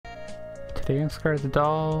Today in Scar the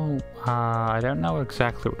Doll, I don't know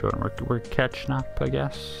exactly what we're doing. We're catching up, I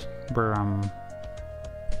guess.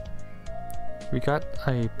 We got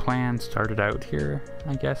a plan started out here,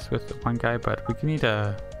 I guess, with one guy, but we need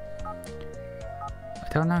a... I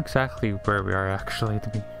don't know exactly where we are, actually, to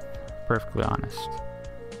be perfectly honest.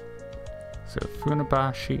 So,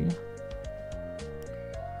 Funabashi.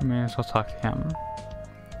 I may as well talk to him.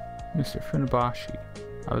 Mr. Funabashi,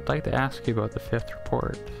 I would like to ask you about the 5th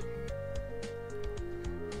report.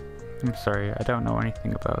 I'm sorry, I don't know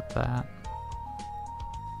anything about that.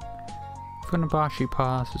 Funabashi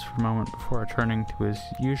pauses for a moment before returning to his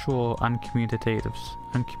usual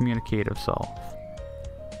uncommunicative self.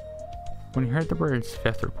 When he heard the words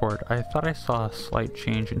 5th report, I thought I saw a slight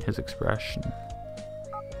change in his expression.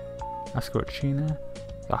 Ascochina,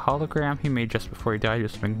 the hologram he made just before he died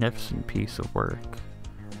was a magnificent piece of work.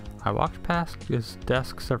 I walked past his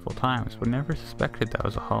desk several times, but never suspected that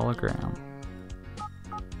was a hologram.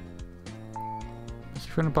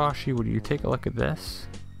 Mr. Funabashi, would you take a look at this?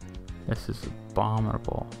 This is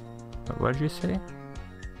abominable. What did you say?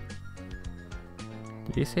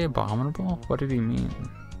 Did he say abominable? What did he mean?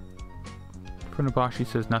 Funabashi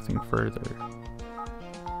says nothing further.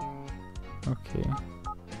 Okay.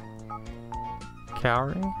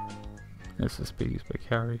 Kaori? This is used by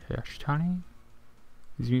Kaori Hashitani.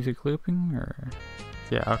 Is music looping or?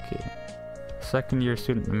 Yeah, okay. Second year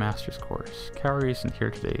student in the master's course. Kaori isn't here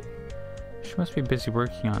today. She must be busy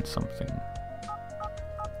working on something.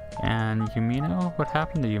 And Yumino? What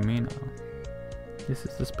happened to Yumino? This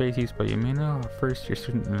is the space used by Yumino, a first year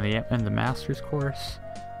student in the master's course.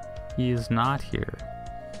 He is not here.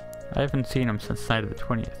 I haven't seen him since the night of the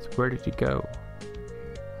 20th. Where did he go?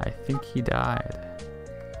 I think he died.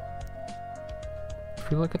 If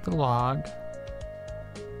we look at the log...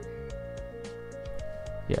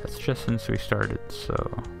 Yeah, it's just since we started, so...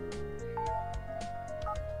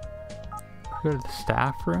 We go to the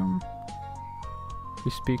staff room.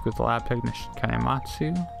 We speak with lab technician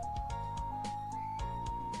Kanematsu.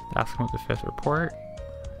 Ask him about the 5th report.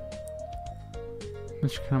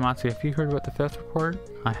 Mr. Kanematsu, have you heard about the 5th report?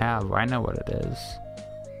 I have, I know what it is.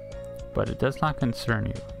 But it does not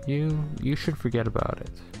concern you. You should forget about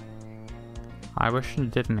it. I wish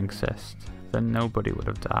it didn't exist. Then nobody would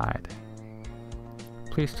have died.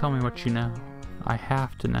 Please tell me what you know. I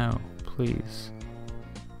have to know, please.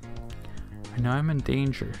 I know I'm in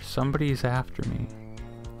danger. Somebody's after me.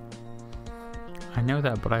 I know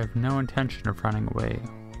that, but I have no intention of running away.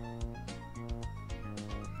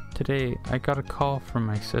 Today, I got a call from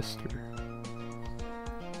my sister.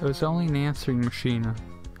 It was only an answering machine.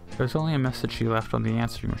 It was only a message she left on the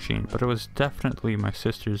answering machine, but it was definitely my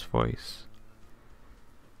sister's voice.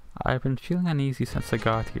 I've been feeling uneasy since I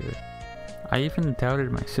got here. I even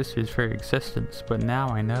doubted my sister's very existence, but now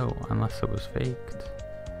I know, unless it was faked.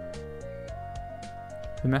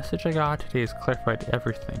 The message I got today has clarified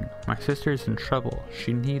everything. My sister is in trouble.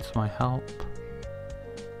 She needs my help.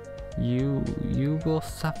 You will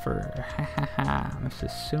suffer. Ha ha ha.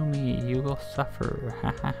 Mrs. Sumi, you will suffer.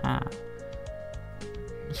 Ha ha ha.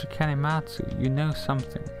 Mr. Kanematsu, you know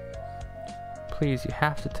something. Please, you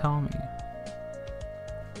have to tell me.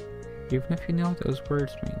 Even if you know what those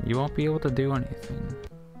words mean, you won't be able to do anything.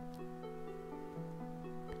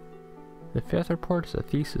 The 5th report is a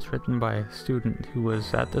thesis written by a student who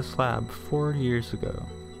was at this lab 4 years ago.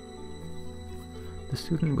 The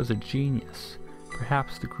student was a genius,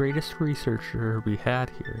 perhaps the greatest researcher we had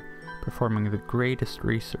here, performing the greatest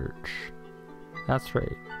research. That's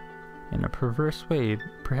right. In a perverse way,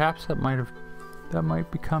 perhaps that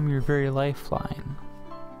might become your very lifeline.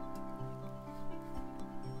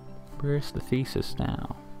 Where's the thesis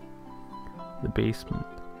now? The basement.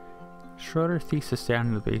 Schroeder thesis down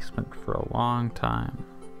in the basement for a long time.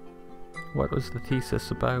 What was the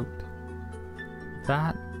thesis about?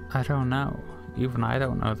 That, I don't know. Even I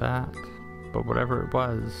don't know that. But whatever it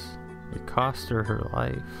was, it cost her her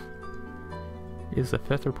life. Is the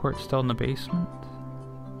 5th report still in the basement?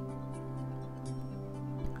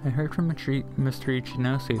 I heard from Mr.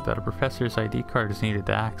 Ichinose that a professor's ID card is needed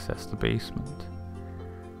to access the basement.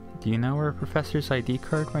 Do you know where a professor's ID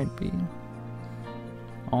card might be?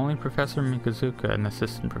 Only Professor Mikazuka and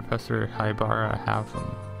Assistant Professor Haibara have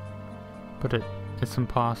them. But it's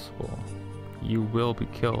impossible. You will be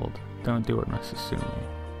killed. Don't do it, Mrs. Sumi.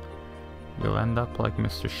 You'll end up like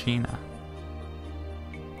Mr. Shina.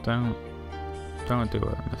 Don't do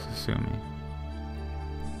it, Mrs. Sumi.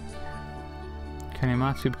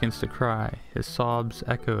 Kanematsu begins to cry. His sobs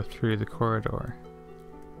echo through the corridor.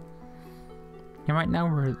 You might know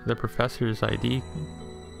where the professor's ID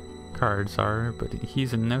cards are, but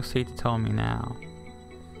he's in no state to tell me now.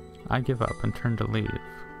 I give up and turn to leave.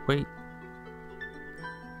 Wait.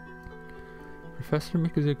 Professor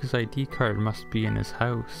Mikazuka's ID card must be in his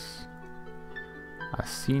house. A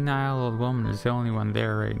senile old woman is the only one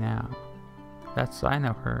there right now. I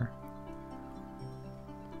know her.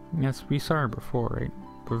 Yes, we saw her before, right?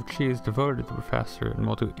 But she is devoted to the professor and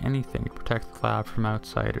will do anything to protect the lab from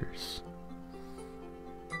outsiders.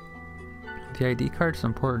 The ID card is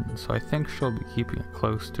important, so I think she'll be keeping it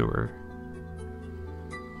close to her.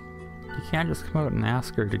 You can't just come out and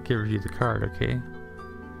ask her to give you the card, okay?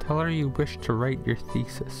 Tell her you wish to write your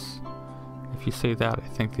thesis. If you say that, I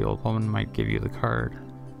think the old woman might give you the card.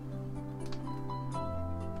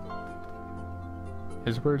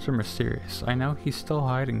 His words are mysterious. I know he's still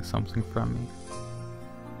hiding something from me.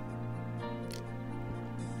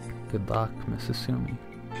 Good luck, Mrs. Sumi.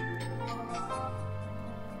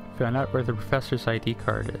 Found out where the professor's ID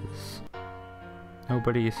card is.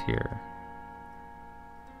 Nobody is here.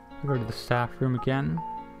 I go to the staff room again.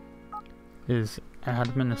 Is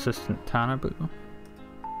admin assistant Tanabu?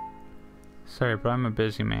 Sorry, but I'm a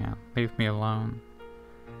busy man. Leave me alone.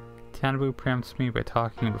 Tanabu preempts me by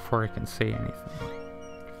talking before I can say anything.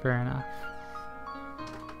 Fair enough.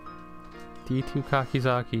 D2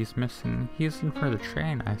 Kakizaki is missing. He's in for the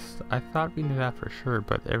train. I thought we knew that for sure,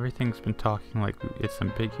 but everything's been talking like it's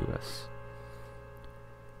ambiguous.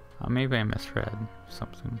 Maybe I misread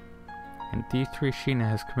something. And D3 Shina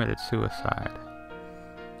has committed suicide.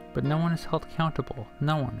 But no one is held accountable.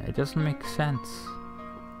 No one. It doesn't make sense.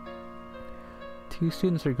 2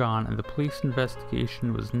 students are gone, and the police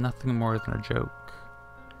investigation was nothing more than a joke.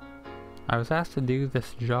 I was asked to do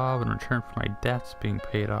this job in return for my debts being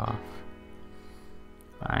paid off.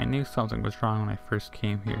 I knew something was wrong when I first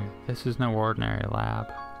came here. This is no ordinary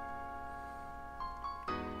lab.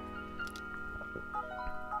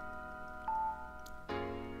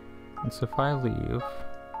 And so if I leave...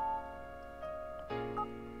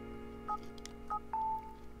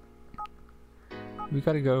 we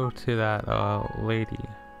gotta go to that lady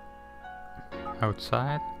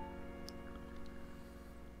outside.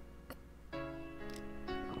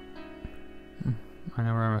 I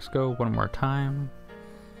know where I must go one more time.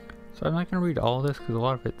 So I'm not gonna read all this because a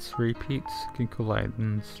lot of it's repeats.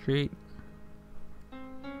 Kinko Street.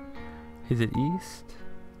 Is it east?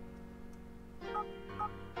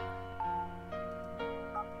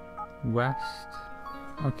 West?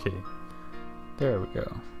 Okay. There we go.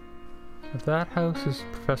 If that house is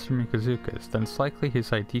Professor Mikazuka's, then it's likely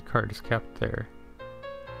his ID card is kept there.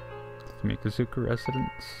 The Mikazuka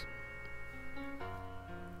residence.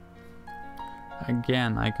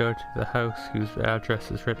 Again, I go to the house whose address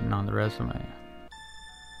is written on the resume.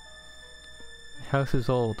 The house is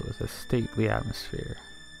old with a stately atmosphere.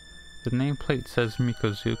 The nameplate says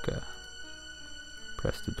Mikazuka.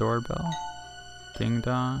 Press the doorbell. Ding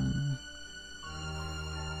dong.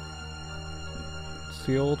 It's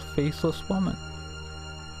the old faceless woman.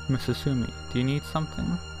 Mrs. Sumi, do you need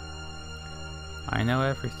something? I know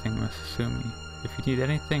everything, Mrs. Sumi. If you need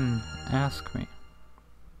anything, ask me.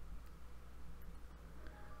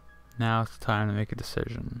 Now it's time to make a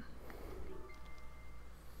decision.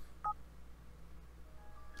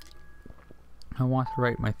 I want to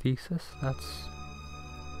write my thesis. That's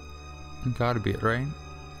gotta be it, right?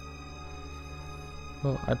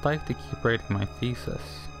 Well, I'd like to keep writing my thesis.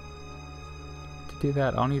 To do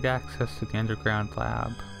that, I'll need access to the underground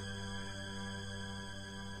lab.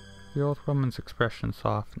 The old woman's expression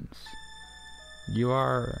softens. You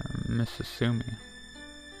are Mrs. Sumi.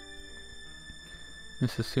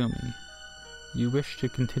 Mrs. Sumi, you wish to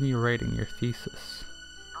continue writing your thesis.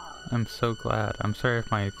 I'm so glad. I'm sorry if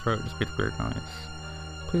my throat just made a weird noise.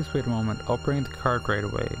 Please wait a moment. I'll bring the card right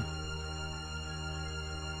away.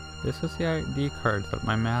 This is the ID card that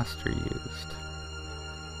my master used.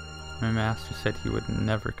 My master said he would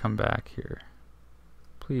never come back here.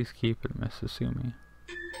 Please keep it, Mrs. Sumi.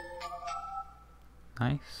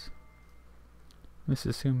 Nice.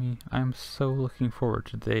 Mrs. Sumi, I'm so looking forward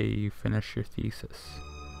to the day you finish your thesis.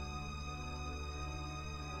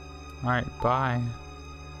 Alright, bye.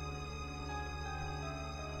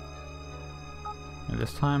 And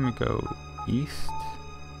this time we go east.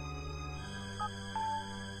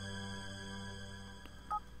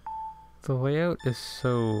 The layout is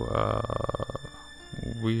so,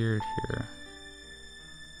 weird here.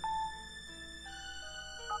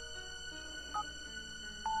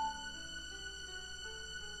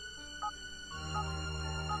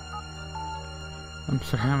 I'm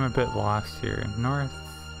sorry, I'm a bit lost here. North.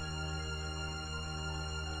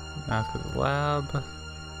 That's the lab.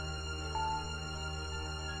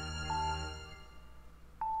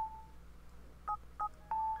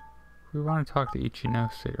 We want to talk to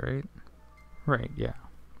Ichinose, right? Right, yeah.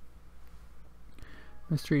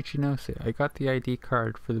 Mr. Ichinose, I got the ID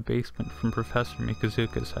card for the basement from Professor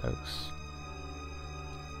Mikazuka's house.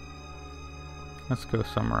 Let's go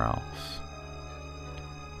somewhere else.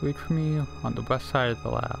 Wait for me on the west side of the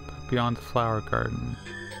lab, beyond the flower garden.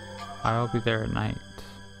 I will be there at night.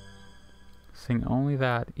 Saying only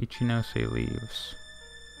that, Ichinose leaves.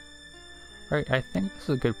 Right, I think this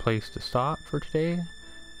is a good place to stop for today.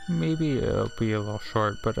 Maybe it'll be a little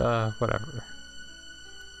short, but whatever.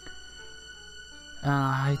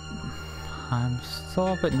 I'm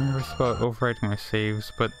still a bit nervous about overwriting my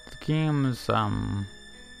saves, but the game's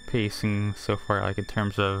pacing so far, like in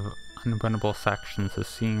terms of unwinnable sections, it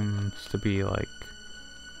seems to be like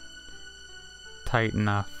tight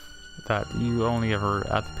enough that you only ever,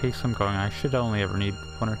 at the pace I'm going, I should only ever need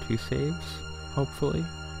 1 or 2 saves, hopefully.